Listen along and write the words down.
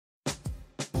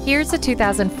Here's a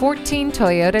 2014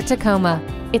 Toyota Tacoma.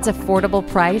 Its affordable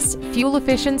price, fuel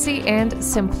efficiency, and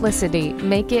simplicity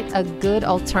make it a good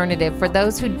alternative for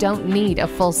those who don't need a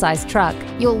full-size truck.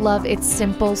 You'll love its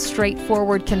simple,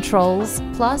 straightforward controls,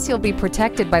 plus you'll be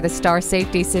protected by the Star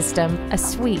Safety System, a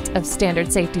suite of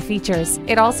standard safety features.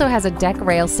 It also has a deck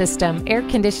rail system, air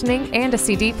conditioning, and a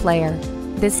CD player.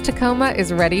 This Tacoma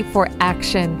is ready for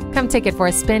action. Come take it for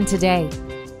a spin today.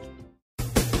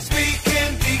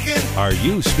 Are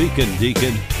you speaking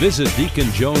Deacon? Visit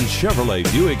Deacon Jones Chevrolet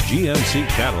Buick GMC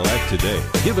Cadillac today.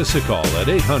 Give us a call at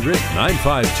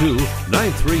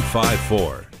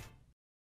 800-952-9354.